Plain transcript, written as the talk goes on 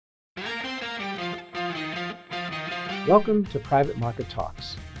Welcome to Private Market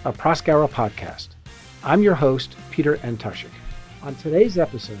Talks, a Proskauer podcast. I'm your host, Peter Antushik. On today's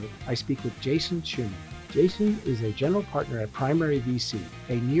episode, I speak with Jason Shuman. Jason is a general partner at Primary VC,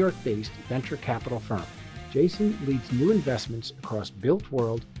 a New York-based venture capital firm. Jason leads new investments across built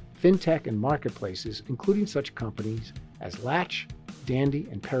world, fintech, and marketplaces, including such companies as Latch, Dandy,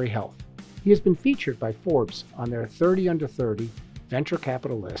 and Perry Health. He has been featured by Forbes on their 30 Under 30 venture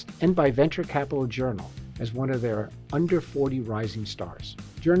capital list and by Venture Capital Journal as one of their under 40 rising stars.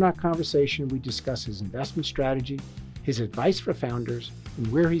 During our conversation, we discuss his investment strategy, his advice for founders,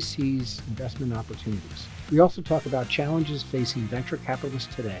 and where he sees investment opportunities. We also talk about challenges facing venture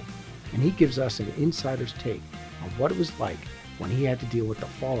capitalists today, and he gives us an insider's take on what it was like when he had to deal with the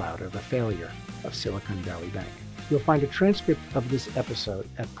fallout of the failure of Silicon Valley Bank. You'll find a transcript of this episode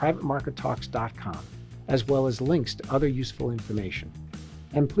at privatemarkettalks.com, as well as links to other useful information.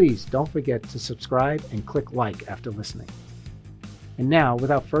 And please don't forget to subscribe and click like after listening. And now,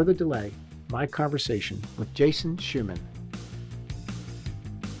 without further delay, my conversation with Jason Shuman.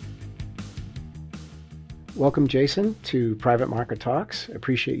 Welcome, Jason, to Private Market Talks.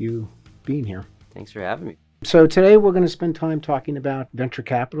 Appreciate you being here. Thanks for having me. So today we're going to spend time talking about venture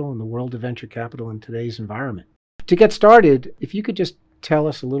capital and the world of venture capital in today's environment. To get started, if you could just tell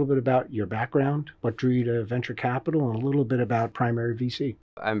us a little bit about your background, what drew you to venture capital, and a little bit about Primary VC.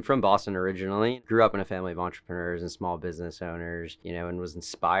 I'm from Boston originally, grew up in a family of entrepreneurs and small business owners, and was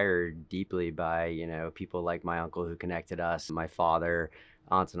inspired deeply by, people like my uncle who connected us, my father,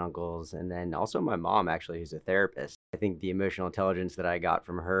 aunts and uncles, and then also my mom, actually, who's a therapist. I think the emotional intelligence that I got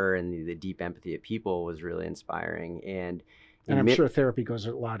from her and the deep empathy of people was really inspiring. And I'm sure therapy goes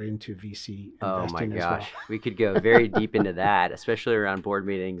a lot into VC investing oh my gosh, as well. We could go very deep into that, especially around board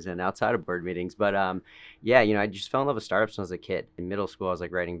meetings and outside of board meetings. But I just fell in love with startups when I was a kid. In middle school, I was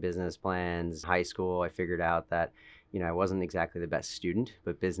like writing business plans. High school, I figured out that I wasn't exactly the best student,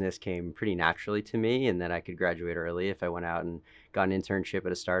 but business came pretty naturally to me, and then I could graduate early if I went out and got an internship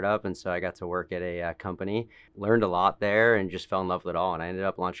at a startup. And so I got to work at a company, learned a lot there, and just fell in love with it all. And I ended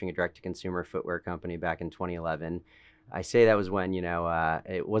up launching a direct-to-consumer footwear company back in 2011. I say that was when,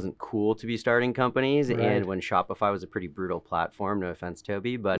 it wasn't cool to be starting companies, right, and when Shopify was a pretty brutal platform, no offense,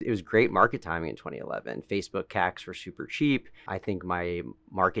 Toby, but it was great market timing in 2011. Facebook CACs were super cheap. I think my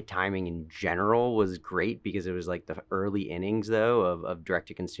market timing in general was great because it was like the early innings, though, of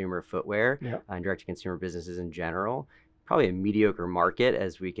direct-to-consumer footwear, yep, and direct-to-consumer businesses in general. Probably a mediocre market,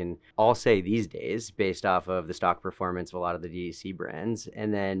 as we can all say these days, based off of the stock performance of a lot of the DTC brands.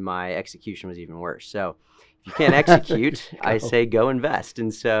 And then my execution was even worse. So if you can't execute, I say go invest.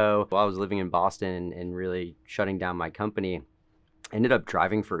 And so while I was living in Boston and really shutting down my company, I ended up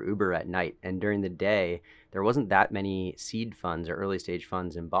driving for Uber at night. And during the day, there wasn't that many seed funds or early stage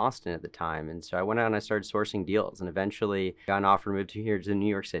funds in Boston at the time. And so I went out and I started sourcing deals and eventually got an offer to move here to New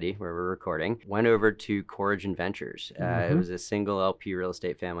York City, where we're recording. Went over to Coragen Ventures. It was a single LP real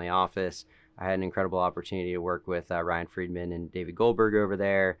estate family office. I had an incredible opportunity to work with Ryan Friedman and David Goldberg over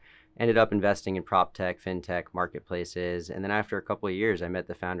there. Ended up investing in prop tech, fintech, marketplaces. And then after a couple of years, I met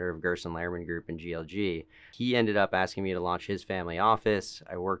the founder of Gerson Lehrman Group and GLG. He ended up asking me to launch his family office.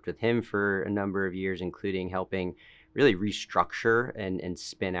 I worked with him for a number of years, including helping really restructure and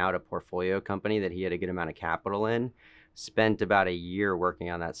spin out a portfolio company that he had a good amount of capital in. Spent about a year working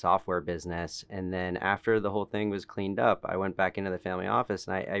on that software business. And then after the whole thing was cleaned up, I went back into the family office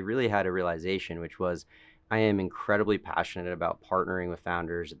and I really had a realization, which was I am incredibly passionate about partnering with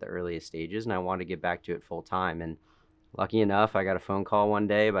founders at the earliest stages, and I want to get back to it full time. And lucky enough, I got a phone call one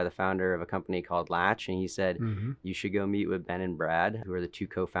day by the founder of a company called Latch, and he said, you should go meet with Ben and Brad, who are the two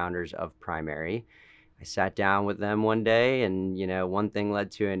co-founders of Primary. I sat down with them one day, and one thing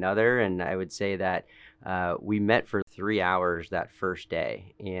led to another, and I would say that we met for 3 hours that first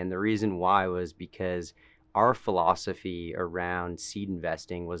day. And the reason why was because our philosophy around seed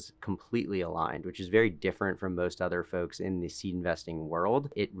investing was completely aligned, which is very different from most other folks in the seed investing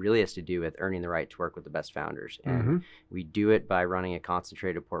world. It really has to do with earning the right to work with the best founders. And we do it by running a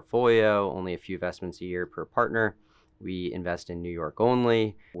concentrated portfolio, only a few investments a year per partner. We invest in New York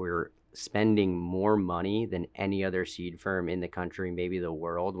only. We're spending more money than any other seed firm in the country, maybe the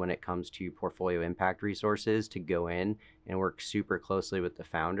world, when it comes to portfolio impact resources to go in and work super closely with the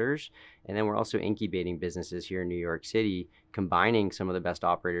founders. And then we're also incubating businesses here in New York City, combining some of the best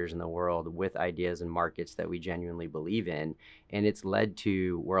operators in the world with ideas and markets that we genuinely believe in. And it's led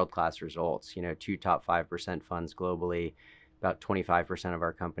to world-class results, 2 top 5% funds globally. About 25% of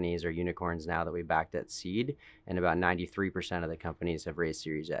our companies are unicorns now that we backed at seed, and about 93% of the companies have raised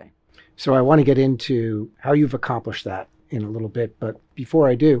Series A. So I want to get into how you've accomplished that in a little bit, but before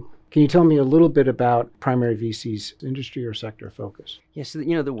I do, Can you tell me a little bit about primary VC's industry or sector focus? Yeah, so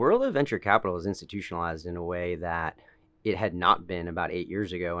the world of venture capital is institutionalized in a way that it had not been about 8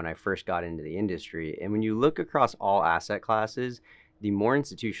 years ago when I first got into the industry. And when you look across all asset classes, the more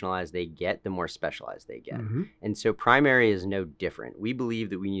institutionalized they get, the more specialized they get. Mm-hmm. And so primary is no different. We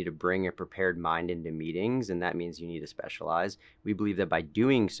believe that we need to bring a prepared mind into meetings, and that means you need to specialize. We believe that by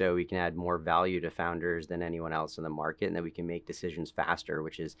doing so, we can add more value to founders than anyone else in the market, and that we can make decisions faster,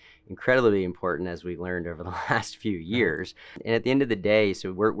 which is incredibly important as we learned over the last few years. And at the end of the day,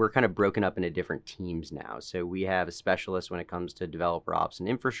 so we're kind of broken up into different teams now. So we have a specialist when it comes to developer ops and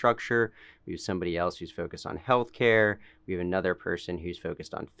infrastructure. We have somebody else who's focused on healthcare. We have another person who's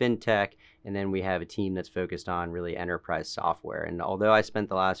focused on fintech. And then we have a team that's focused on really enterprise software. And although I spent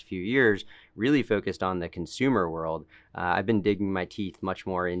the last few years really focused on the consumer world, I've been digging my teeth much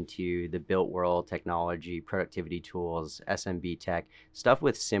more into the built world, technology, productivity tools, SMB tech, stuff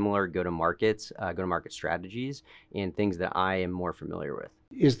with similar go-to-market strategies and things that I am more familiar with.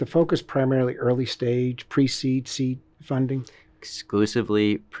 Is the focus primarily early stage, pre-seed, seed funding?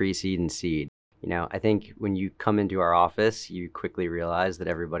 Exclusively pre-seed and seed. I think when you come into our office, you quickly realize that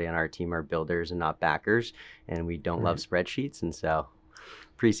everybody on our team are builders and not backers, and we don't love spreadsheets, and so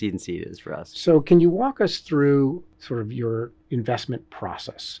pre-seed and seed is for us. So can you walk us through sort of your investment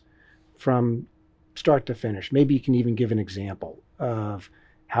process from start to finish? Maybe you can even give an example of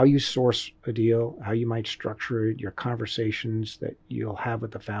how you source a deal, how you might structure it, your conversations that you'll have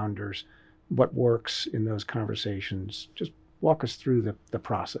with the founders, what works in those conversations. Just walk us through the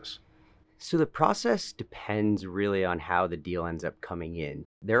process. So the process depends really on how the deal ends up coming in.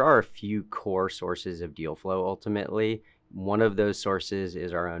 There are a few core sources of deal flow ultimately. One of those sources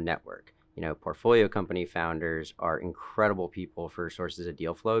is our own network. Portfolio company founders are incredible people for sources of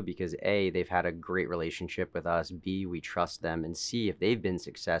deal flow because A, they've had a great relationship with us, B, we trust them, and C, if they've been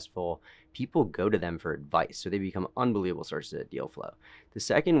successful, people go to them for advice. So they become unbelievable sources of deal flow. The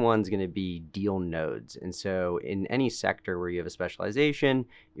second one's going to be deal nodes. And so in any sector where you have a specialization,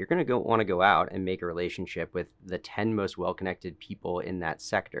 you're going to want to go out and make a relationship with the 10 most well-connected people in that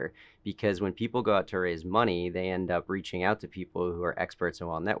sector. Because when people go out to raise money, they end up reaching out to people who are experts and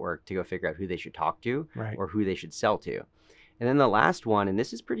well-networked to go figure out who they should talk to or who they should sell to. And then the last one, and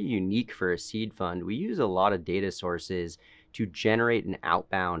this is pretty unique for a seed fund, we use a lot of data sources to generate an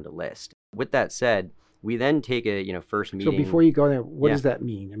outbound list. With that said, we then take a first meeting. So before you go there, what does that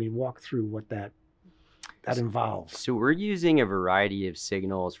mean? I mean, walk through what that involves. So we're using a variety of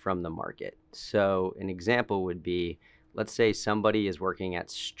signals from the market. So an example would be, let's say somebody is working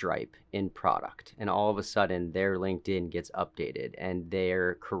at Stripe in product, and all of a sudden their LinkedIn gets updated and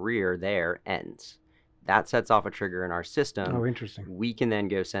their career there ends. That sets off a trigger in our system. Oh, interesting. We can then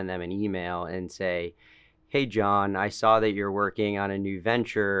go send them an email and say, hey, John, I saw that you're working on a new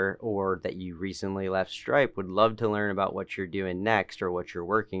venture or that you recently left Stripe. Would love to learn about what you're doing next or what you're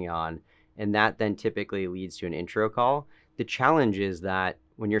working on. And that then typically leads to an intro call. The challenge is that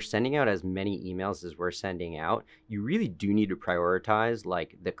when you're sending out as many emails as we're sending out, you really do need to prioritize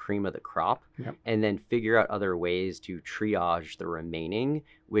like the cream of the crop and then figure out other ways to triage the remaining,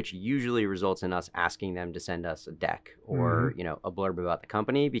 which usually results in us asking them to send us a deck or, a blurb about the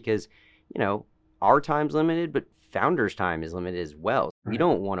company because, our time's limited, but founders' time is limited as well. We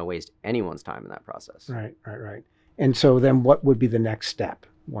don't want to waste anyone's time in that process. Right. And so then what would be the next step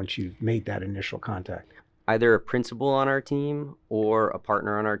once you've made that initial contact? Either a principal on our team or a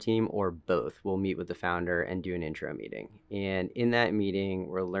partner on our team or both will meet with the founder and do an intro meeting. And in that meeting,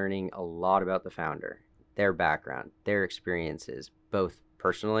 we're learning a lot about the founder, their background, their experiences, both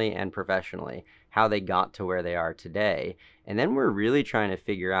personally and professionally, how they got to where they are today. And then we're really trying to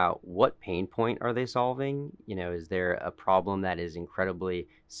figure out what pain point are they solving? Is there a problem that is incredibly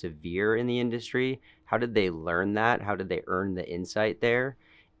severe in the industry? How did they learn that? How did they earn the insight there?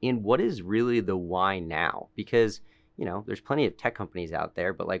 And what is really the why now? Because, there's plenty of tech companies out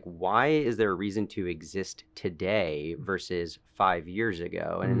there, but why is there a reason to exist today versus 5 years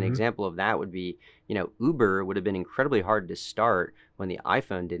ago? And an example of that would be, Uber would have been incredibly hard to start when the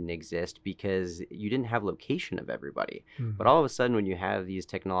iPhone didn't exist because you didn't have location of everybody. But all of a sudden, when you have these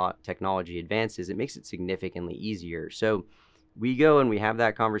technology advances, it makes it significantly easier. So we go and we have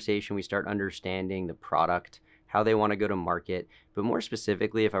that conversation. We start understanding the product, how they want to go to market. But more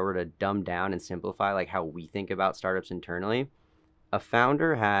specifically, if I were to dumb down and simplify how we think about startups internally, a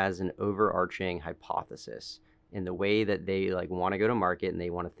founder has an overarching hypothesis in the way that they want to go to market and they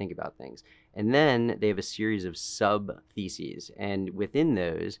want to think about things. And then they have a series of sub-theses. And within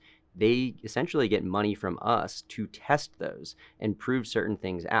those, they essentially get money from us to test those and prove certain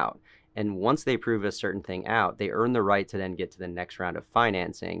things out. And once they prove a certain thing out, they earn the right to then get to the next round of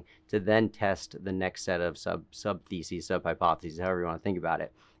financing to then test the next set of sub theses, sub hypotheses, however you want to think about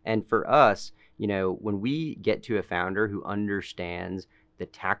it. And for us, when we get to a founder who understands the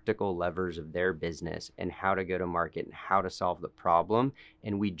tactical levers of their business and how to go to market and how to solve the problem,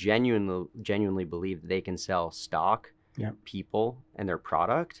 and we genuinely believe that they can sell stock, people, and their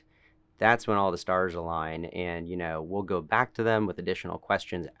product, that's when all the stars align. And, we'll go back to them with additional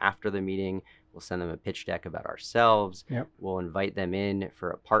questions after the meeting. We'll send them a pitch deck about ourselves. We'll invite them in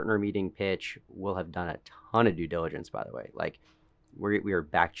for a partner meeting pitch. We'll have done a ton of due diligence, by the way. Like, we are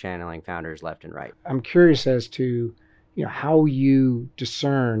back channeling founders left and right. I'm curious as to, how you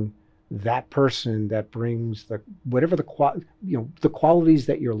discern that person that brings the qualities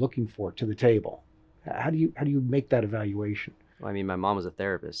that you're looking for to the table. How do you make that evaluation? Well, I mean, my mom was a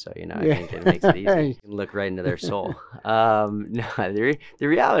therapist, so, I think it makes it easy. You can look right into their soul. No, the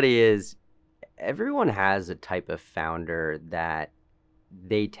reality is everyone has a type of founder that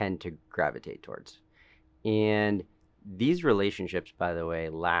they tend to gravitate towards. And these relationships, by the way,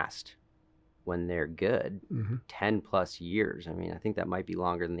 last, when they're good, 10 plus years. I mean, I think that might be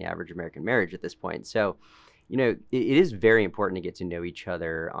longer than the average American marriage at this point. So, it is very important to get to know each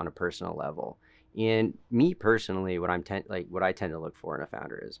other on a personal level. And me personally, what I tend to look for in a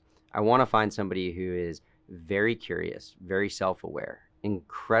founder is I want to find somebody who is very curious, very self-aware,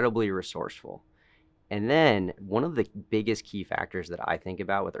 incredibly resourceful. And then one of the biggest key factors that I think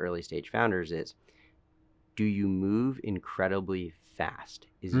about with early stage founders is, do you move incredibly fast?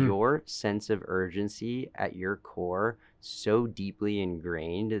 Is your sense of urgency at your core so deeply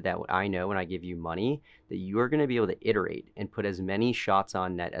ingrained that I know when I give you money that you are going to be able to iterate and put as many shots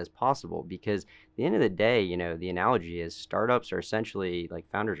on net as possible? Because at the end of the day, the analogy is startups are essentially like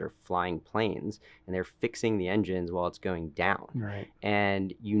founders are flying planes and they're fixing the engines while it's going down. Right.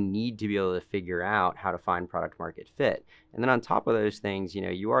 And you need to be able to figure out how to find product market fit. And then on top of those things,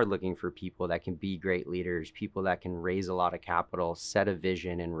 you are looking for people that can be great leaders, people that can raise a lot of capital, set a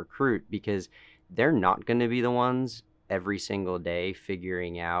vision, and recruit, because they're not going to be the ones every single day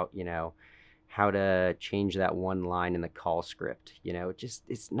figuring out, how to change that one line in the call script.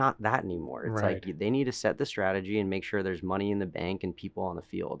 It's not that anymore. It's right. Like they need to set the strategy and make sure there's money in the bank and people on the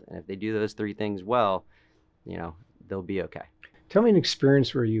field. And if they do those three things well, they'll be okay. Tell me an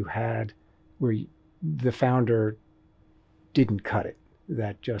experience where the founder didn't cut it,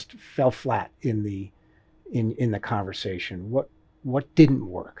 that just fell flat in the conversation. What didn't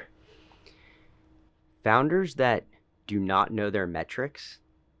work? Founders that do not know their metrics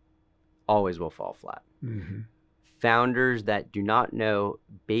always will fall flat. Founders that do not know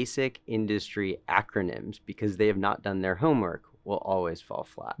basic industry acronyms because they have not done their homework will always fall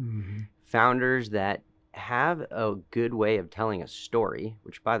flat. Founders that have a good way of telling a story,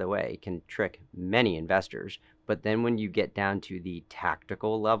 which, by the way, can trick many investors. But then when you get down to the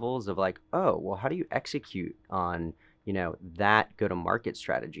tactical levels of like, oh, well, how do you execute on, that go-to-market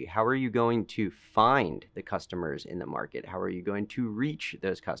strategy? How are you going to find the customers in the market? How are you going to reach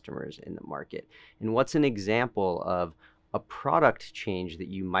those customers in the market? And what's an example of a product change that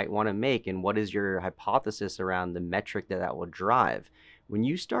you might want to make? And what is your hypothesis around the metric that will drive? When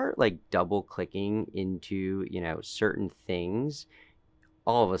you start like double clicking into, certain things,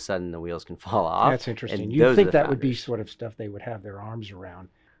 all of a sudden the wheels can fall off. That's interesting. You'd think that would be sort of stuff they would have their arms around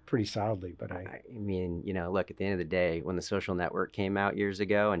pretty solidly, but I mean, look, at the end of the day, when the social network came out years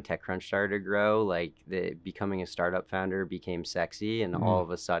ago and TechCrunch started to grow, like becoming a startup founder became sexy. And all of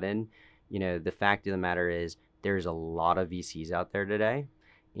a sudden, the fact of the matter is there's a lot of VCs out there today.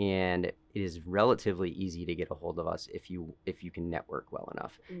 And it is relatively easy to get a hold of us if you can network well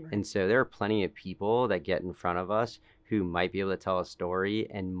enough. Right. And so there are plenty of people that get in front of us who might be able to tell a story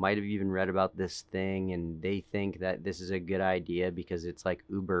and might have even read about this thing, and they think that this is a good idea because it's like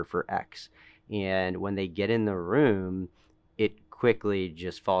Uber for X. And when they get in the room, it quickly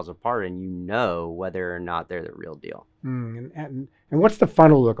just falls apart, and whether or not they're the real deal. And what's the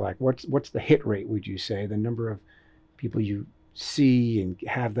funnel look like? What's the hit rate, would you say? The number of people you see and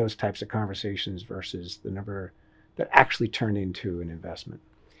have those types of conversations versus the number that actually turn into an investment?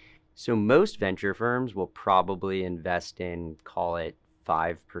 So most venture firms will probably invest in, call it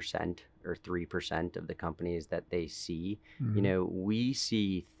 5% or 3% of the companies that they see. We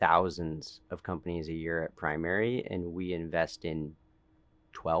see thousands of companies a year at Primary, and we invest in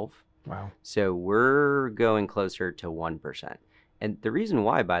 12. Wow. So we're going closer to 1%. And the reason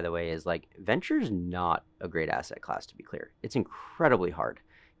why, by the way, is like venture is not a great asset class, to be clear. It's incredibly hard.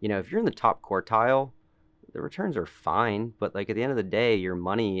 If you're in the top quartile, the returns are fine, but like at the end of the day, your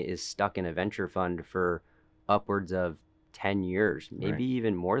money is stuck in a venture fund for upwards of 10 years, maybe Right.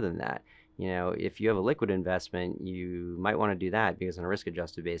 even more than that. If you have a liquid investment, you might want to do that because on a risk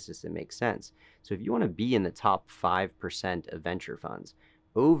adjusted basis, it makes sense. So if you want to be in the top 5% of venture funds,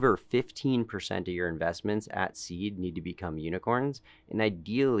 over 15% of your investments at seed need to become unicorns. And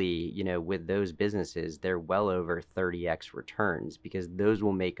ideally, with those businesses, they're well over 30x returns because those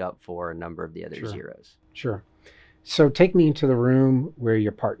will make up for a number of the other Sure. zeros. Sure. So take me into the room where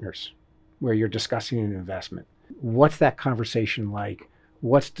you're partners, where you're discussing an investment. What's that conversation like?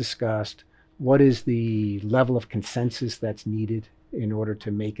 What's discussed? What is the level of consensus that's needed in order to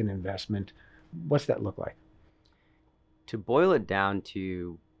make an investment? What's that look like? To boil it down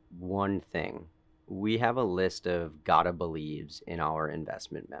to one thing, we have a list of gotta believes in our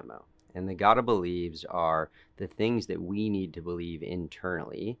investment memo. And the gotta believes are the things that we need to believe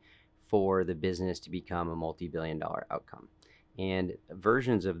internally for the business to become a multi-billion-dollar outcome. And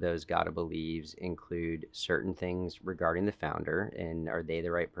versions of those gotta believes include certain things regarding the founder and are they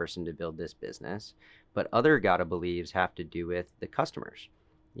the right person to build this business? But other gotta believes have to do with the customers.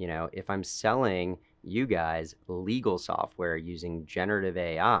 If I'm selling you guys legal software using generative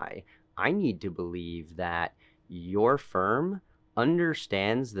AI, I need to believe that your firm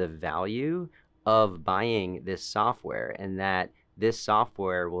understands the value of buying this software and that this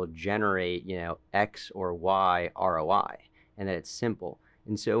software will generate, X or Y ROI and that it's simple.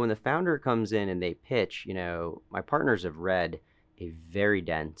 And so when the founder comes in and they pitch, my partners have read a very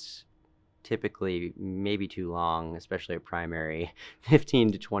dense, typically maybe too long, especially a primary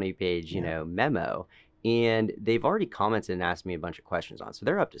 15 to 20 page, memo. And they've already commented and asked me a bunch of questions on. So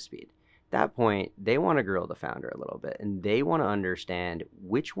they're up to speed. At that point, they want to grill the founder a little bit and they want to understand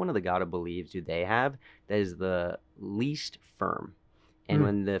which one of the gotta believes do they have that is the least firm. And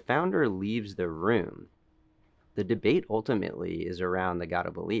when the founder leaves the room, the debate ultimately is around the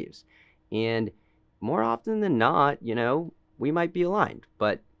gotta believes. And more often than not, we might be aligned,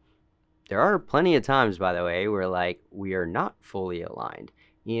 but there are plenty of times, by the way, where we are not fully aligned.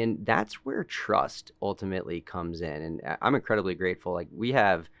 And that's where trust ultimately comes in. And I'm incredibly grateful. We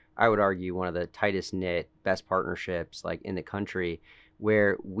have, I would argue, one of the tightest knit, best partnerships in the country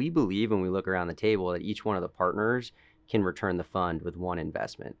where we believe when we look around the table that each one of the partners can return the fund with one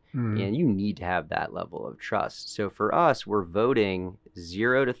investment. And you need to have that level of trust. So for us, we're voting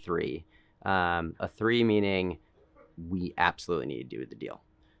 0 to 3. A 3 meaning we absolutely need to do the deal.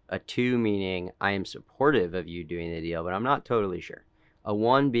 A 2 meaning I am supportive of you doing the deal, but I'm not totally sure. A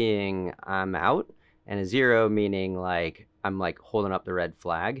 1 being I'm out, and a 0 meaning I'm holding up the red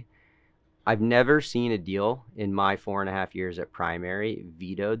flag. I've never seen a deal in my 4.5 years at Primary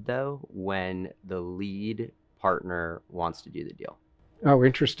vetoed though when the lead partner wants to do the deal. Oh,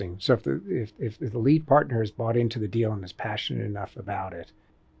 interesting. So if the lead partner has bought into the deal and is passionate enough about it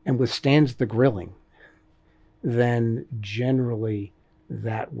and withstands the grilling, then generally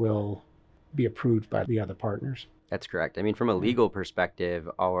that will be approved by the other partners. That's correct. I mean, from a legal perspective,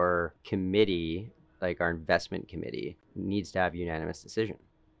 our committee, our investment committee, needs to have unanimous decision.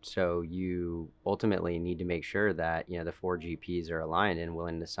 So you ultimately need to make sure that, the 4 GPs are aligned and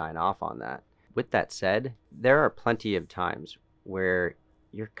willing to sign off on that. With that said, there are plenty of times where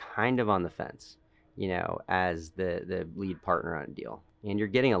you're kind of on the fence, as the lead partner on a deal. And you're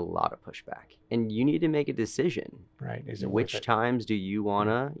getting a lot of pushback. And you need to make a decision. Right. Is it Which worth it? times do you want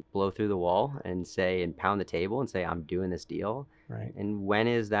to blow through the wall and pound the table and say, I'm doing this deal? Right. And when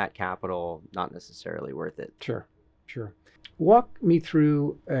is that capital not necessarily worth it? Sure. Walk me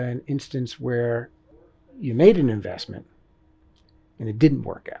through an instance where you made an investment and it didn't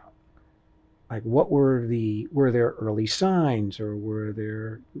work out. Were there early signs or were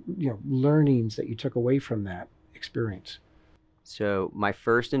there, learnings that you took away from that experience? So my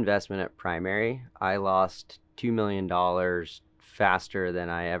first investment at Primary, I lost $2 million faster than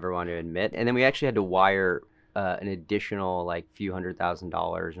I ever want to admit. And then we actually had to wire an additional few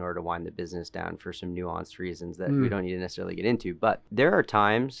 $100,000 in order to wind the business down for some nuanced reasons that we don't need to necessarily get into. But there are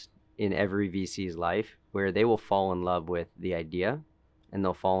times in every VC's life where they will fall in love with the idea and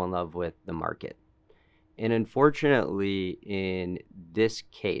they'll fall in love with the market. And unfortunately, in this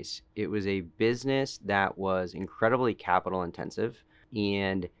case, it was a business that was incredibly capital intensive.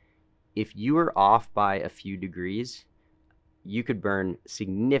 And if you were off by a few degrees, you could burn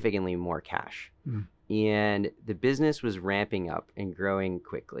significantly more cash. And the business was ramping up and growing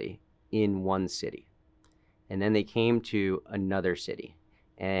quickly in one city. And then they came to another city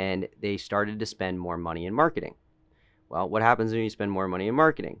and they started to spend more money in marketing. Well, what happens when you spend more money in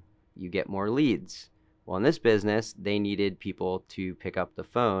marketing? You get more leads. Well, in this business, they needed people to pick up the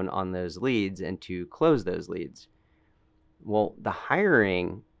phone on those leads and to close those leads. Well, the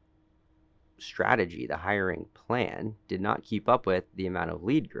hiring strategy, the hiring plan, did not keep up with the amount of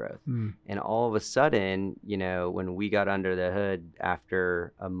lead growth. And all of a sudden, when we got under the hood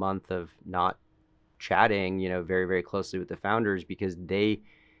after a month of not chatting, very, very closely with the founders, because they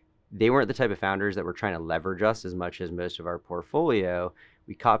weren't the type of founders that were trying to leverage us as much as most of our portfolio,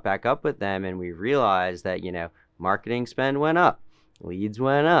 we caught back up with them and we realized that, marketing spend went up, leads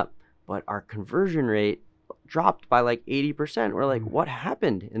went up, but our conversion rate dropped by like 80%. We're like, what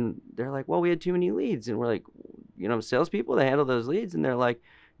happened? And they're like, well, we had too many leads. And we're like, salespeople, they handle those leads. And they're like,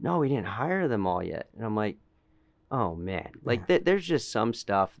 no, we didn't hire them all yet. And I'm like, oh man, like there's just some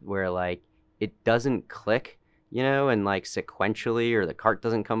stuff where like it doesn't click, and like sequentially, or the cart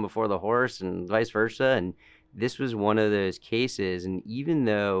doesn't come before the horse and vice versa. And this was one of those cases. And even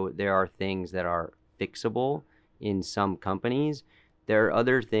though there are things that are fixable in some companies, there are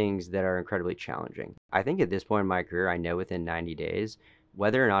other things that are incredibly challenging. I think at this point in my career, I know within 90 days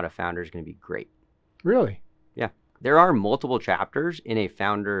whether or not a founder is going to be great. Really? Yeah. There are multiple chapters in a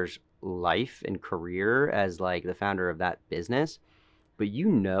founder's life and career as like the founder of that business, but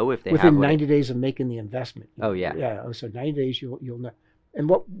if they within have 90 days of making the investment. Oh yeah. Yeah. So 90 days you'll know. And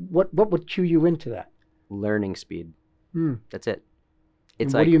what would cue you into that? Learning speed. That's it.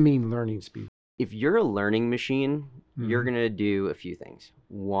 It's what do you mean learning speed? If you're a learning machine, you're going to do a few things.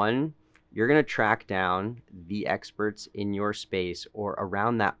 One, you're going to track down the experts in your space or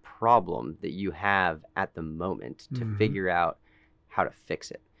around that problem that you have at the moment to figure out how to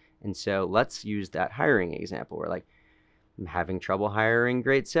fix it. And so let's use that hiring example where like, I'm having trouble hiring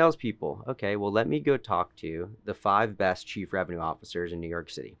great salespeople. Okay, well, let me go talk to the 5 best chief revenue officers in New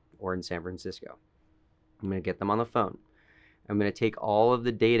York City or in San Francisco. I'm going to get them on the phone. I'm going to take all of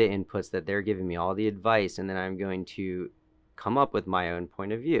the data inputs that they're giving me, all the advice, and then I'm going to come up with my own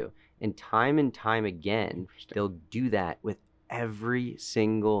point of view. And time again, they'll do that with every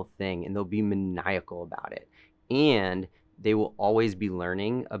single thing, and they'll be maniacal about it. And they will always be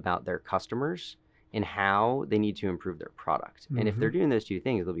learning about their customers and how they need to improve their product. And if they're doing those two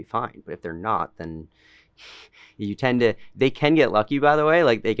things, they'll be fine. But if they're not, then they can get lucky, by the way,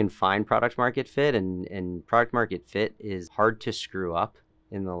 like they can find product market fit, and product market fit is hard to screw up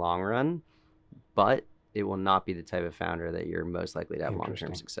in the long run, but it will not be the type of founder that you're most likely to have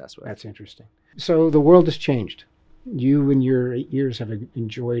long-term success with. That's interesting. So the world has changed. You in your 8 years have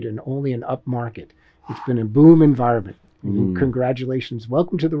enjoyed only an up market. It's been a boom environment. Congratulations.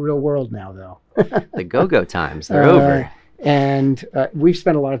 Welcome to the real world now, though. The go-go times, they're over. And we've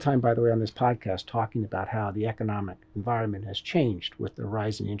spent a lot of time, by the way, on this podcast talking about how the economic environment has changed with the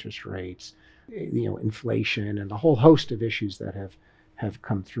rising interest rates, inflation, and a whole host of issues that have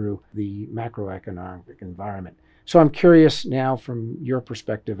come through the macroeconomic environment. So I'm curious now from your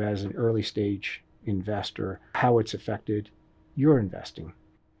perspective as an early stage investor, how it's affected your investing.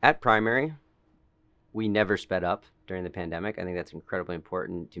 At Primary, we never sped up during the pandemic. I think that's incredibly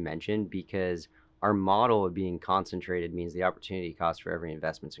important to mention because our model of being concentrated means the opportunity cost for every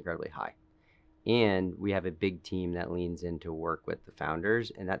investment is incredibly high. And we have a big team that leans in to work with the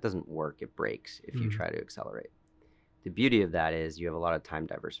founders, and that doesn't work. It breaks if you try to accelerate. The beauty of that is you have a lot of time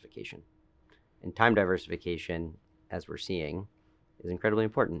diversification. And time diversification, as we're seeing, is incredibly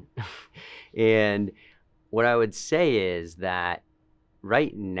important. And what I would say is that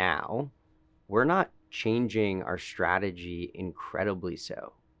right now, we're not changing our strategy incredibly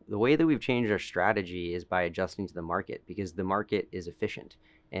so. The way that we've changed our strategy is by adjusting to the market because the market is efficient.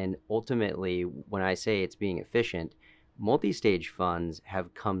 And ultimately, when I say it's being efficient, multi-stage funds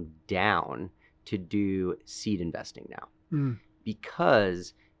have come down to do seed investing now.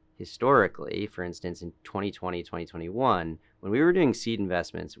 Because historically, for instance, in 2020, 2021, when we were doing seed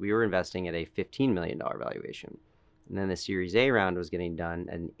investments, we were investing at a $15 million valuation. And then the Series A round was getting done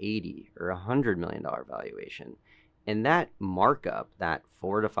at an $80 or $100 million valuation. And that markup, that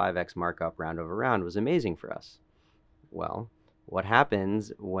 4 to 5x markup round over round was amazing for us. Well, what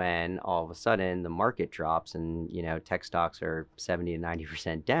happens when all of a sudden the market drops and, tech stocks are 70 to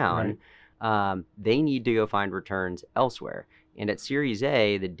 90% down, right. They need to go find returns elsewhere. And at Series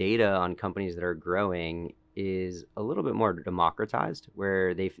A, the data on companies that are growing is a little bit more democratized,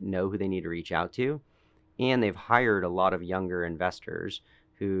 where they know who they need to reach out to. And they've hired a lot of younger investors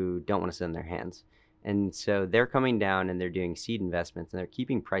who don't want to sit on their hands. And so they're coming down and they're doing seed investments and they're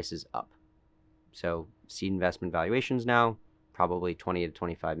keeping prices up. So seed investment valuations now, probably $20 to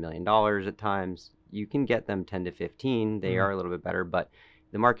 $25 million at times. You can get them 10 to 15. They are a little bit better, but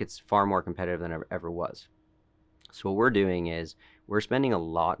the market's far more competitive than it ever was. So what we're doing is we're spending a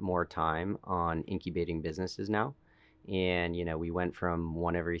lot more time on incubating businesses now. And, we went from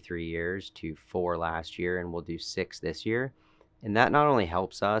 1 every 3 years to 4 last year, and we'll do 6 this year. And that not only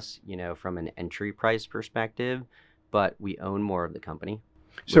helps us, from an entry price perspective, but we own more of the company.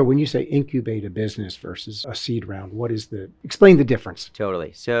 So when you say incubate a business versus a seed round, explain the difference.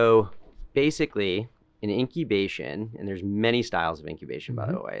 Totally. So basically, in incubation, and there's many styles of incubation,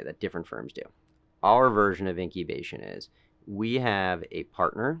 by the way, that different firms do. Our version of incubation is we have a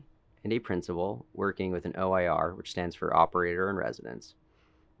partner and a principal working with an OIR, which stands for operator in residence.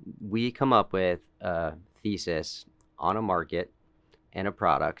 We come up with a thesis on a market and a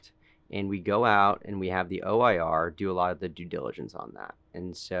product, and we go out and we have the OIR do a lot of the due diligence on that.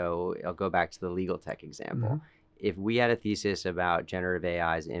 And so I'll go back to the legal tech example. If we had a thesis about generative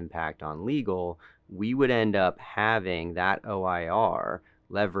AI's impact on legal, we would end up having that OIR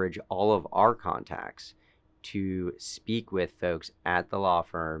leverage all of our contacts to speak with folks at the law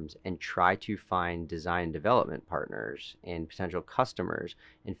firms and try to find design and development partners and potential customers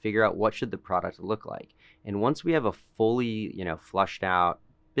and figure out what should the product look like. And once we have a fully, flushed out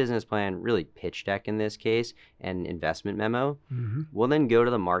business plan, really pitch deck in this case, and investment memo, we'll then go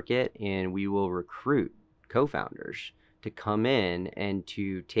to the market and we will recruit co-founders to come in and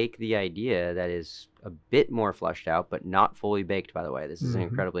to take the idea that is a bit more flushed out, but not fully baked, by the way. This is an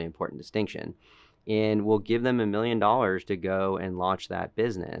incredibly important distinction. And we'll give them $1 million to go and launch that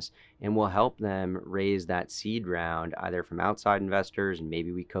business. And we'll help them raise that seed round, either from outside investors, and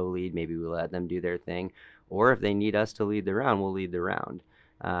maybe we co-lead, maybe we let them do their thing. Or if they need us to lead the round, we'll lead the round.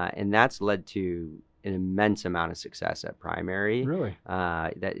 And that's led to an immense amount of success at Primary. Really?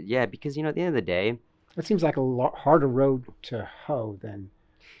 Because, at the end of the day, that seems like a lot harder road to hoe than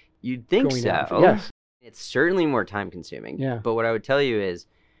you'd think so. Yes. It's certainly more time consuming. Yeah. But what I would tell you is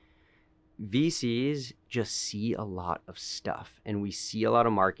VCs just see a lot of stuff, and we see a lot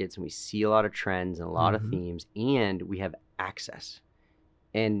of markets, and we see a lot of trends and a lot of themes, and we have access.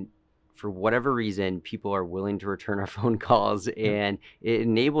 And for whatever reason, people are willing to return our phone calls, and it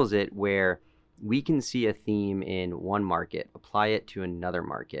enables it where we can see a theme in one market, apply it to another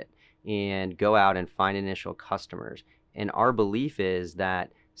market, and go out and find initial customers. And our belief is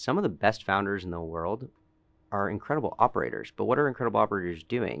that some of the best founders in the world are incredible operators. But what are incredible operators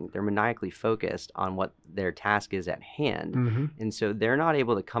doing? They're maniacally focused on what their task is at hand. And so they're not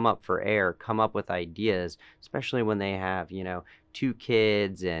able to come up for air, come up with ideas, especially when they have, 2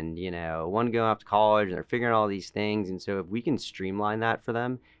 kids and, one going off to college, and they're figuring out all these things. And so if we can streamline that for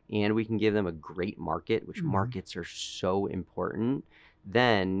them and we can give them a great market, which markets are so important,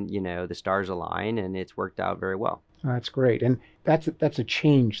 then, the stars align and it's worked out very well. That's great. And that's a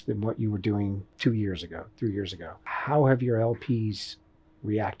change than what you were doing 2 years ago, 3 years ago. How have your LPs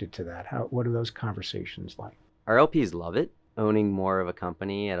reacted to that? What are those conversations like? Our LPs love it. Owning more of a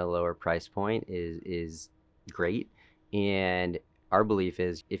company at a lower price point is great. And our belief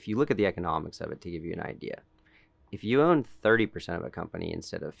is, if you look at the economics of it, to give you an idea, if you own 30% of a company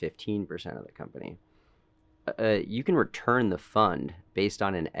instead of 15% of the company, you can return the fund based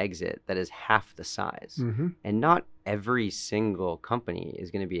on an exit that is half the size. And not every single company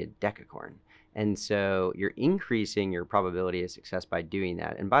is going to be a decacorn. And so you're increasing your probability of success by doing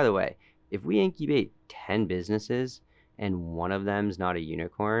that. And by the way, if we incubate 10 businesses and one of them is not a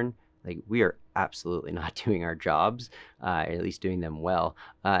unicorn, we are absolutely not doing our jobs, at least doing them well.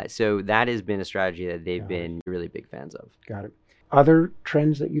 So that has been a strategy that they've been really big fans of. Got it. Other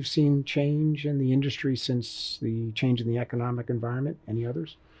trends that you've seen change in the industry since the change in the economic environment? Any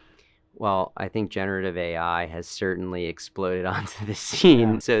others? Well, I think generative AI has certainly exploded onto the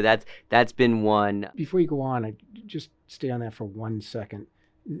scene. So that's been one. Before you go on, just stay on that for 1 second.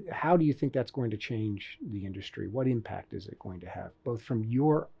 How do you think that's going to change the industry? What impact is it going to have, both from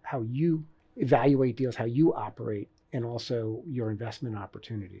how you evaluate deals, how you operate, and also your investment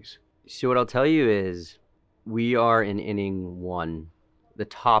opportunities? So what I'll tell you is, we are in inning 1, the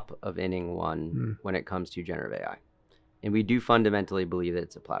top of inning 1 when it comes to generative AI. And we do fundamentally believe that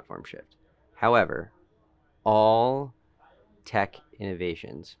it's a platform shift. However, all tech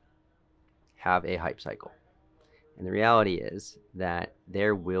innovations have a hype cycle. And the reality is that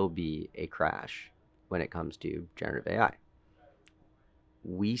there will be a crash when it comes to generative AI.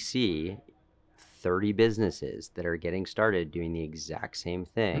 We see 30 businesses that are getting started doing the exact same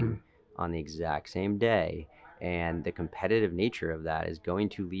thing on the exact same day, and the competitive nature of that is going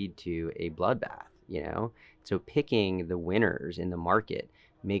to lead to a bloodbath, So picking the winners in the market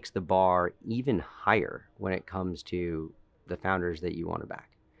makes the bar even higher when it comes to the founders that you want to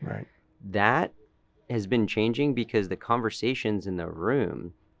back. Right. That has been changing because the conversations in the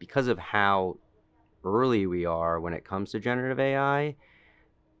room, because of how early we are when it comes to generative AI,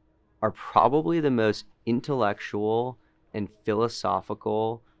 are probably the most intellectual and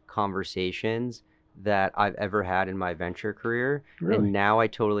philosophical conversations that I've ever had in my venture career. Really? And now I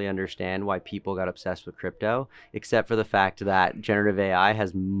totally understand why people got obsessed with crypto, except for the fact that generative AI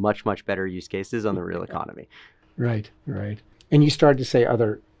has much, much better use cases on the real economy. Right, right. And you started to say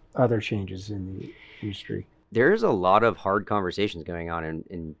other changes in the industry. There's a lot of hard conversations going on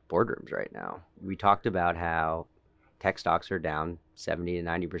in boardrooms right now. We talked about how tech stocks are down 70 to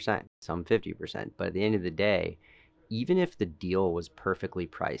 90%, some 50%. But at the end of the day, even if the deal was perfectly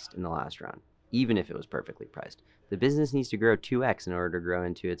priced in the last round, even if it was perfectly priced, the business needs to grow 2x in order to grow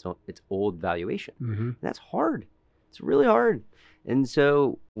into its old valuation. And that's hard. It's really hard. And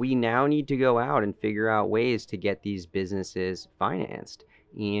so we now need to go out and figure out ways to get these businesses financed.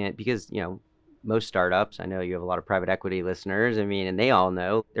 And because, most startups, I know you have a lot of private equity listeners, and they all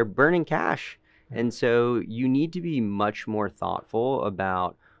know they're burning cash. And so you need to be much more thoughtful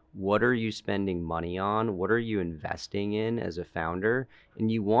about what are you spending money on? What are you investing in as a founder?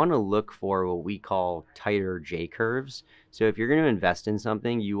 And you want to look for what we call tighter J curves. So if you're going to invest in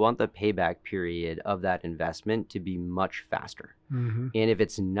something, you want the payback period of that investment to be much faster. And if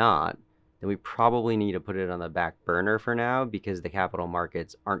it's not, then we probably need to put it on the back burner for now, because the capital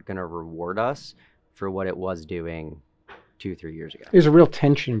markets aren't going to reward us for what it was doing 2-3 years ago. There's a real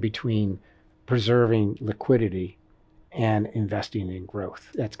tension between preserving liquidity and investing in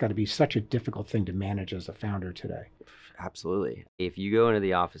growth. That's got to be such a difficult thing to manage as a founder today. Absolutely. If you go into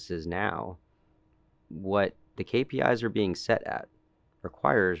the offices now, what the KPIs are being set at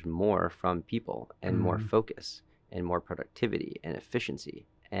requires more from people and more focus and more productivity and efficiency.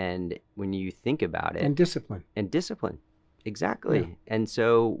 And when you think about it, And discipline. Exactly. Yeah. And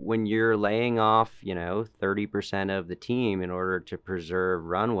so when you're laying off, 30% of the team in order to preserve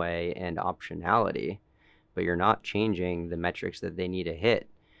runway and optionality, but you're not changing the metrics that they need to hit,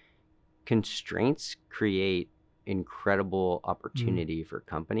 constraints create incredible opportunity for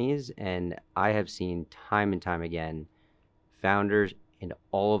companies. And I have seen time and time again, founders and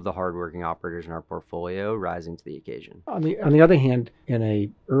all of the hardworking operators in our portfolio rising to the occasion. On the other hand, in a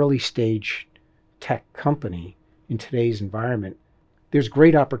early stage tech company in today's environment, there's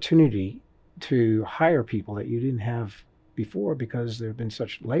great opportunity to hire people that you didn't have before because there have been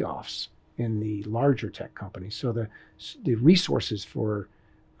such layoffs in the larger tech companies. So the resources for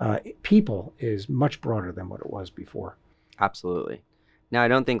people is much broader than what it was before. Absolutely. Now, I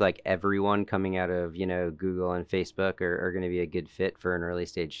don't think like everyone coming out of, Google and Facebook are going to be a good fit for an early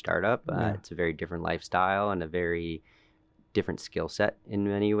stage startup. Yeah. It's a very different lifestyle and a very different skill set in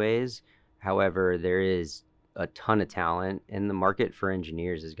many ways. However, there is a ton of talent, and the market for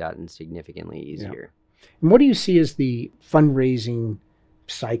engineers has gotten significantly easier. And what do you see as the fundraising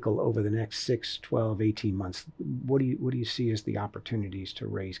cycle over the next 6, 12, 18 months? What do you see as the opportunities to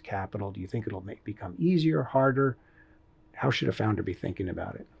raise capital? Do you think it'll become easier, harder? How should a founder be thinking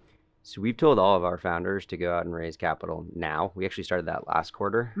about it? So we've told all of our founders to go out and raise capital now. We actually started that last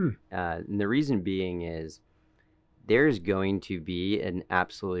quarter. And the reason being is there's going to be an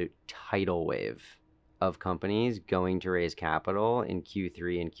absolute tidal wave of companies going to raise capital in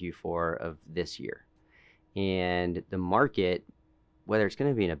Q3 and Q4 of this year. And the market, whether it's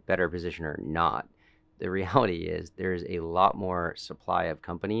going to be in a better position or not, the reality is there's a lot more supply of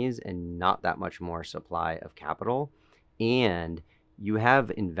companies and not that much more supply of capital. And you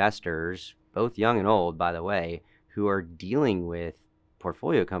have investors, both young and old, by the way, who are dealing with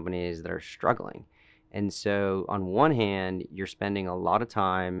portfolio companies that are struggling. And so on one hand, you're spending a lot of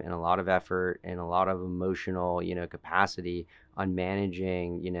time and a lot of effort and a lot of emotional, capacity on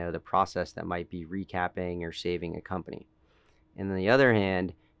managing, the process that might be recapping or saving a company. And on the other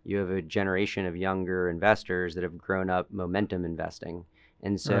hand, you have a generation of younger investors that have grown up momentum investing.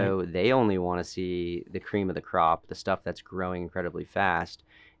 And so they only want to see the cream of the crop, the stuff that's growing incredibly fast.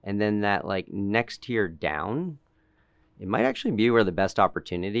 And then that next tier down, it might actually be where the best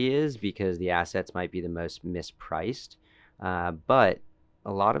opportunity is because the assets might be the most mispriced. But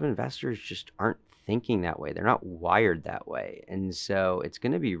a lot of investors just aren't thinking that way. They're not wired that way. And so it's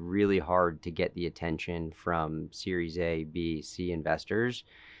going to be really hard to get the attention from Series A, B, C investors.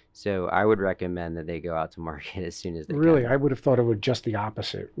 So I would recommend that they go out to market as soon as they can. Really, I would have thought it would just the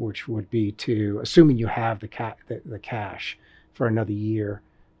opposite, which would be to, assuming you have the cash for another year,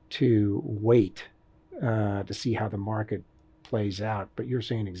 to wait to see how the market plays out. But you're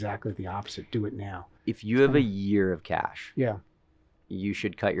saying exactly the opposite. Do it now. If you have a year of cash, Yeah. you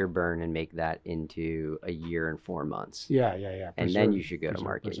should cut your burn and make that into a year and 4 months. Yeah. And then you should go to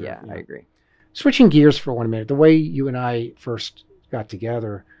market. Yeah, I agree. Switching gears for 1 minute, the way you and I first got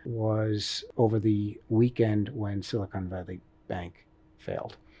together was over the weekend when Silicon Valley Bank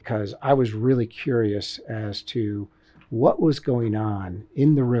failed, because I was really curious as to what was going on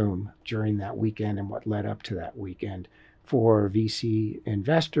in the room during that weekend and what led up to that weekend for VC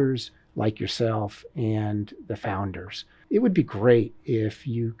investors like yourself and the founders. It would be great if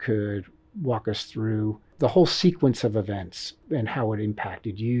you could walk us through the whole sequence of events and how it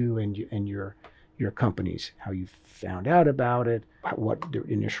impacted you and your companies, how you found out about it, what the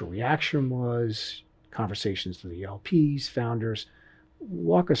initial reaction was, conversations with the LPs, founders.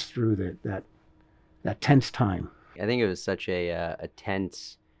 Walk us through that tense time. I think it was such a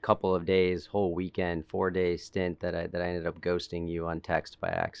tense couple of days, whole weekend, 4-day stint that I ended up ghosting you on text by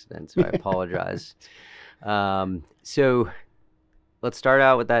accident. So I apologize. So let's start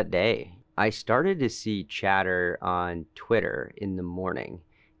out with that day. I started to see chatter on Twitter in the morning,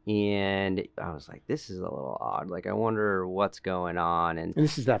 and I was like, this is a little odd. Like, I wonder what's going on. And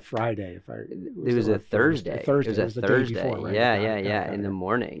this is that Friday. It was a Thursday. It was a Thursday. Before, right? Yeah, in the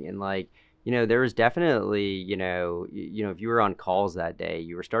morning. And like, there was definitely, if you were on calls that day,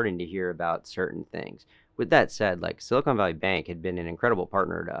 you were starting to hear about certain things. With that said, like, Silicon Valley Bank had been an incredible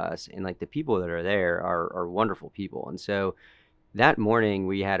partner to us, and like the people that are there are wonderful people. And so that morning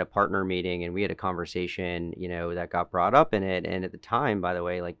we had a partner meeting and we had a conversation, that got brought up in it. And at the time, by the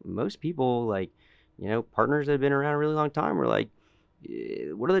way, like most people, like, partners that have been around a really long time were like,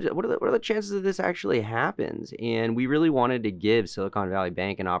 what are the chances that this actually happens? And we really wanted to give Silicon Valley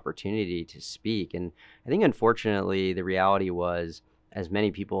Bank an opportunity to speak. And I think, unfortunately, the reality was, as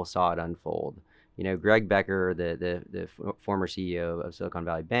many people saw it unfold, Greg Becker, the former CEO of Silicon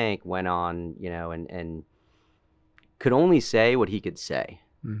Valley Bank, went on, and could only say what he could say.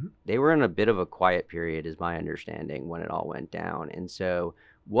 Mm-hmm. They were in a bit of a quiet period, is my understanding, when it all went down. And so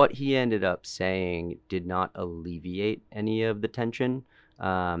what he ended up saying did not alleviate any of the tension.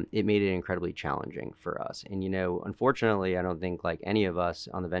 It made it incredibly challenging for us. And, unfortunately, I don't think like any of us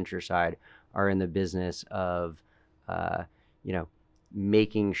on the venture side are in the business of,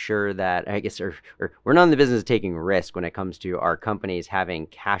 making sure that, I guess, or we're not in the business of taking risk when it comes to our companies having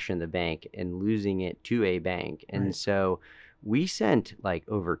cash in the bank and losing it to a bank. And right. So we sent like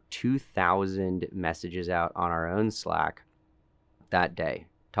over 2,000 messages out on our own Slack that day,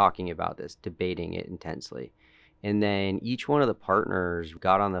 talking about this, debating it intensely. And then each one of the partners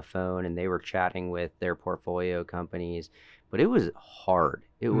got on the phone and they were chatting with their portfolio companies. But it was hard.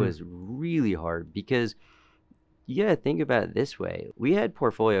 It was really hard, because you got to think about it this way. We had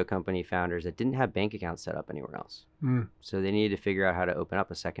portfolio company founders that didn't have bank accounts set up anywhere else. So they needed to figure out how to open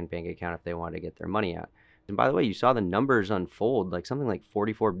up a second bank account if they wanted to get their money out. And by the way, you saw the numbers unfold, like something like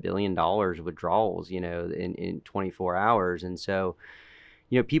 $44 billion of withdrawals, in 24 hours. And so,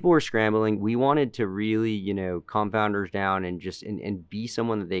 people were scrambling. We wanted to really, calm founders down and just and be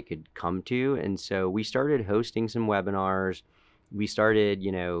someone that they could come to. And so we started hosting some webinars. We started,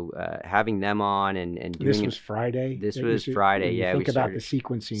 having them on and doing. This was Friday. This was Friday. Yeah. Think about the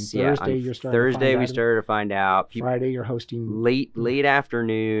sequencing. Thursday, you're starting. Thursday, we started to find out. Friday, you're hosting. Late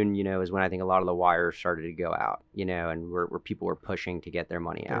afternoon, is when I think a lot of the wires started to go out. And where people were pushing to get their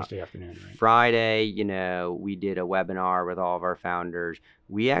money out. Thursday afternoon, right? Friday, we did a webinar with all of our founders.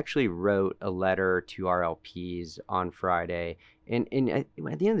 We actually wrote a letter to our LPs on Friday. And at the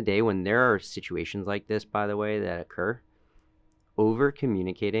end of the day, when there are situations like this, by the way, that occur, over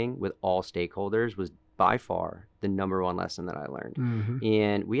communicating with all stakeholders was by far the number one lesson that I learned. Mm-hmm.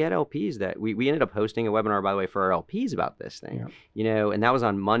 And we had LPs that we ended up hosting a webinar, by the way, for our LPs about this thing, and that was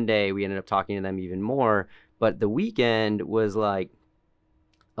on Monday. We ended up talking to them even more, but the weekend was like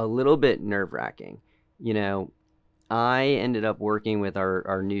a little bit nerve wracking. I ended up working with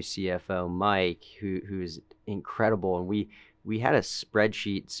our new CFO, Mike, who's incredible. And we had a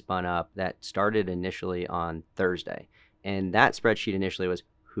spreadsheet spun up that started initially on Thursday. And that spreadsheet initially was,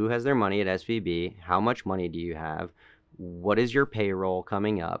 who has their money at SVB? How much money do you have? What is your payroll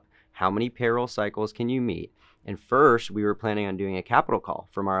coming up? How many payroll cycles can you meet? And first, we were planning on doing a capital call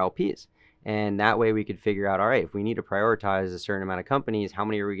from our LPs. And that way we could figure out, all right, if we need to prioritize a certain amount of companies, how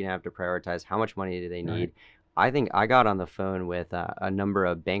many are we going to have to prioritize? How much money do they need? Right. I think I got on the phone with a number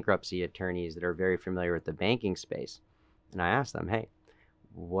of bankruptcy attorneys that are very familiar with the banking space. And I asked them, hey,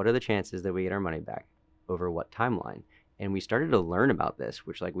 what are the chances that we get our money back? Over what timeline? And we started to learn about this,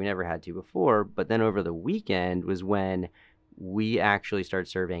 which like we never had to before. But then over the weekend was when we actually started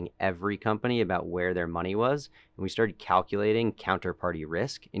surveying every company about where their money was. And we started calculating counterparty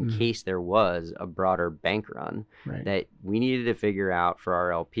risk in case there was a broader bank run that we needed to figure out for our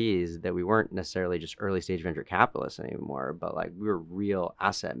LPs, that we weren't necessarily just early stage venture capitalists anymore, but like we were real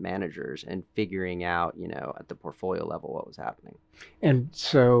asset managers and figuring out, at the portfolio level what was happening. And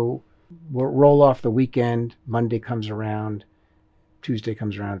so we'll roll off the weekend. Monday comes around, Tuesday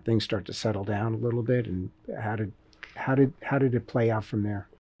comes around, things start to settle down a little bit. And how did How did it play out from there?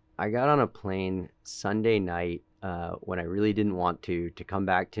 I got on a plane Sunday night when I really didn't want to come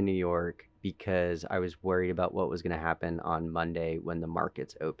back to New York because I was worried about what was going to happen on Monday when the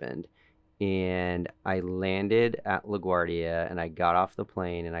markets opened. And I landed at LaGuardia and I got off the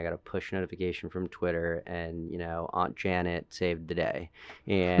plane and I got a push notification from Twitter and, Aunt Janet saved the day.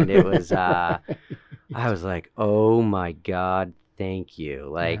 And it was, I was like, oh my God, thank you.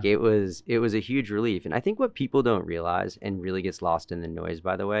 Like Yeah. it was a huge relief. And I think what people don't realize and really gets lost in the noise,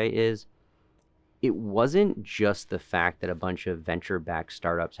 by the way, is it wasn't just the fact that a bunch of venture-backed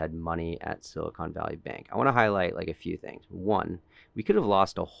startups had money at Silicon Valley Bank. I want to highlight like a few things. One, we could have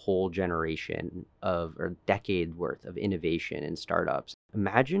lost a whole generation of or decade worth of innovation in startups.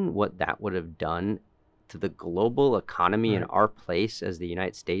 Imagine what that would have done to the global economy and Right. our place as the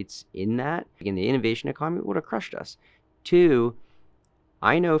United States in that. In the innovation economy, it would have crushed us. Two,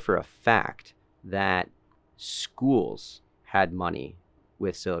 I know for a fact that schools had money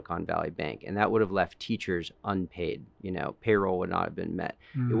with Silicon Valley Bank, and that would have left teachers unpaid. Payroll would not have been met.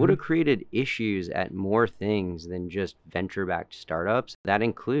 It would Hmm. have created issues at more things than just venture-backed startups. That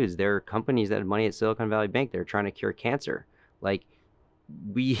includes there are companies that have money at Silicon Valley Bank that are trying to cure cancer. Like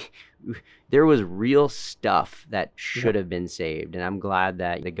we there was real stuff that should Yep. have been saved, and I'm glad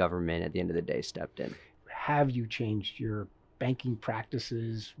that the government at the end of the day stepped in. Have you changed your banking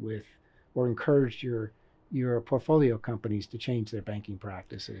practices or encouraged your portfolio companies to change their banking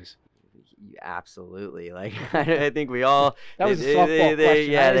practices? Absolutely. Like I think we all That was a softball question. I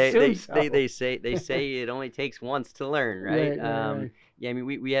yeah assume so. they say it only takes once to learn, right? Right. Yeah, I mean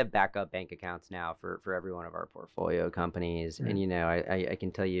we have backup bank accounts now for every one of our portfolio companies, and Right. I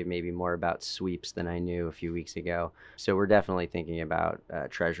can tell you maybe more about sweeps than I knew a few weeks ago. So we're definitely thinking about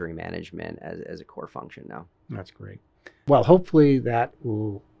treasury management as a core function now. That's great. Well, hopefully that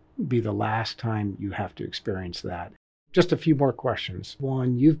will be the last time you have to experience that. Just a few more questions.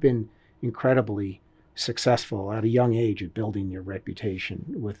 One, you've been incredibly successful at a young age at building your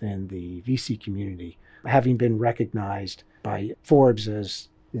reputation within the VC community, having been recognized by Forbes as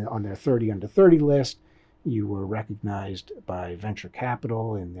on their 30 under 30 list. You were recognized by Venture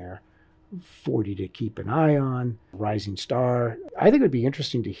Capital in their 40 to keep an eye on, rising star. I think it would be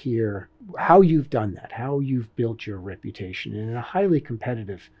interesting to hear how you've done that, how you've built your reputation in a highly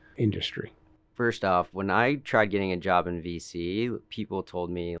competitive industry. First off, when I tried getting a job in VC, people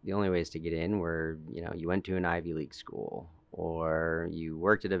told me the only ways to get in were, you went to an Ivy League school, or you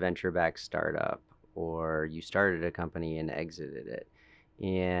worked at a venture-backed startup, or you started a company and exited it.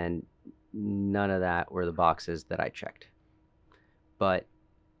 And none of that were the boxes that I checked. But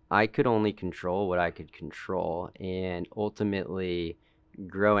I could only control what I could control. And ultimately,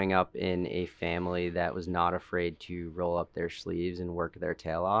 growing up in a family that was not afraid to roll up their sleeves and work their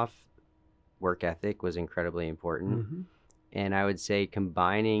tail off, work ethic was incredibly important. Mm-hmm. And I would say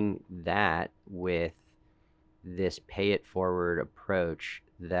combining that with this pay it forward approach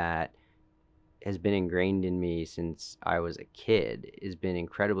that has been ingrained in me since I was a kid has been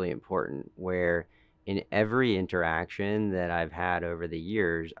incredibly important. Where in every interaction that I've had over the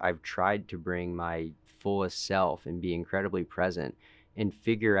years, I've tried to bring my fullest self and be incredibly present and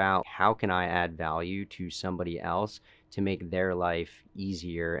figure out how can I add value to somebody else to make their life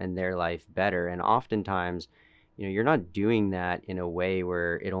easier and their life better. And oftentimes, you're not doing that in a way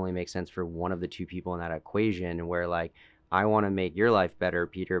where it only makes sense for one of the two people in that equation, where like, I want to make your life better,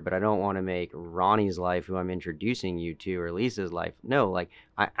 Peter, but I don't want to make Ronnie's life, who I'm introducing you to, or Lisa's life. No, like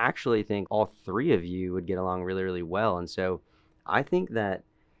I actually think all three of you would get along really, really well. And so I think that,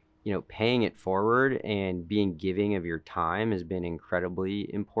 paying it forward and being giving of your time has been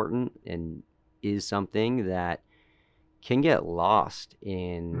incredibly important and is something that can get lost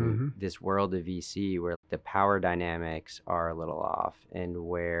in Mm-hmm. this world of VC where the power dynamics are a little off and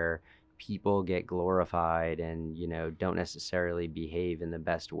where people get glorified and, don't necessarily behave in the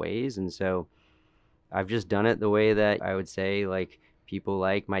best ways. And so I've just done it the way that I would say, like, people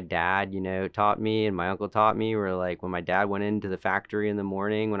like my dad, taught me, and my uncle taught me, where like when my dad went into the factory in the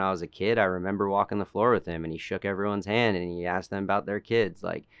morning when I was a kid, I remember walking the floor with him and he shook everyone's hand and he asked them about their kids.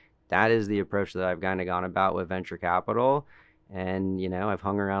 Like that is the approach that I've kind of gone about with venture capital. And, I've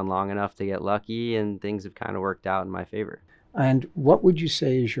hung around long enough to get lucky and things have kind of worked out in my favor. And what would you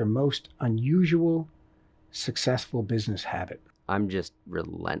say is your most unusual, successful business habit? I'm just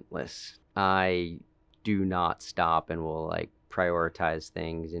relentless. I do not stop and will like prioritize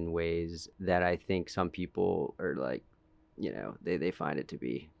things in ways that I think some people are like, they find it to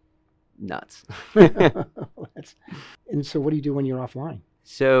be nuts. And so, what do you do when you're offline?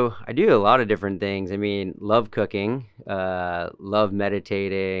 So I do a lot of different things. I mean, love cooking, love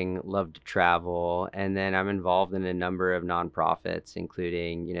meditating, love to travel, and then I'm involved in a number of nonprofits,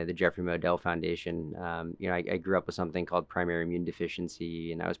 including, the Jeffrey Modell Foundation. I grew up with something called primary immune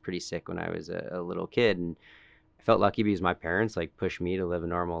deficiency, and I was pretty sick when I was a little kid, and I felt lucky because my parents like pushed me to live a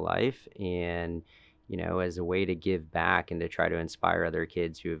normal life, and as a way to give back and to try to inspire other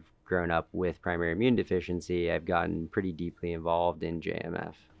kids who have grown up with primary immune deficiency, I've gotten pretty deeply involved in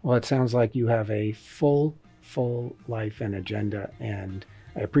JMF. Well, it sounds like you have a full life and agenda, and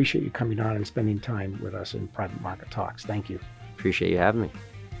I appreciate you coming on and spending time with us in Private Market Talks. Thank you. Appreciate you having me.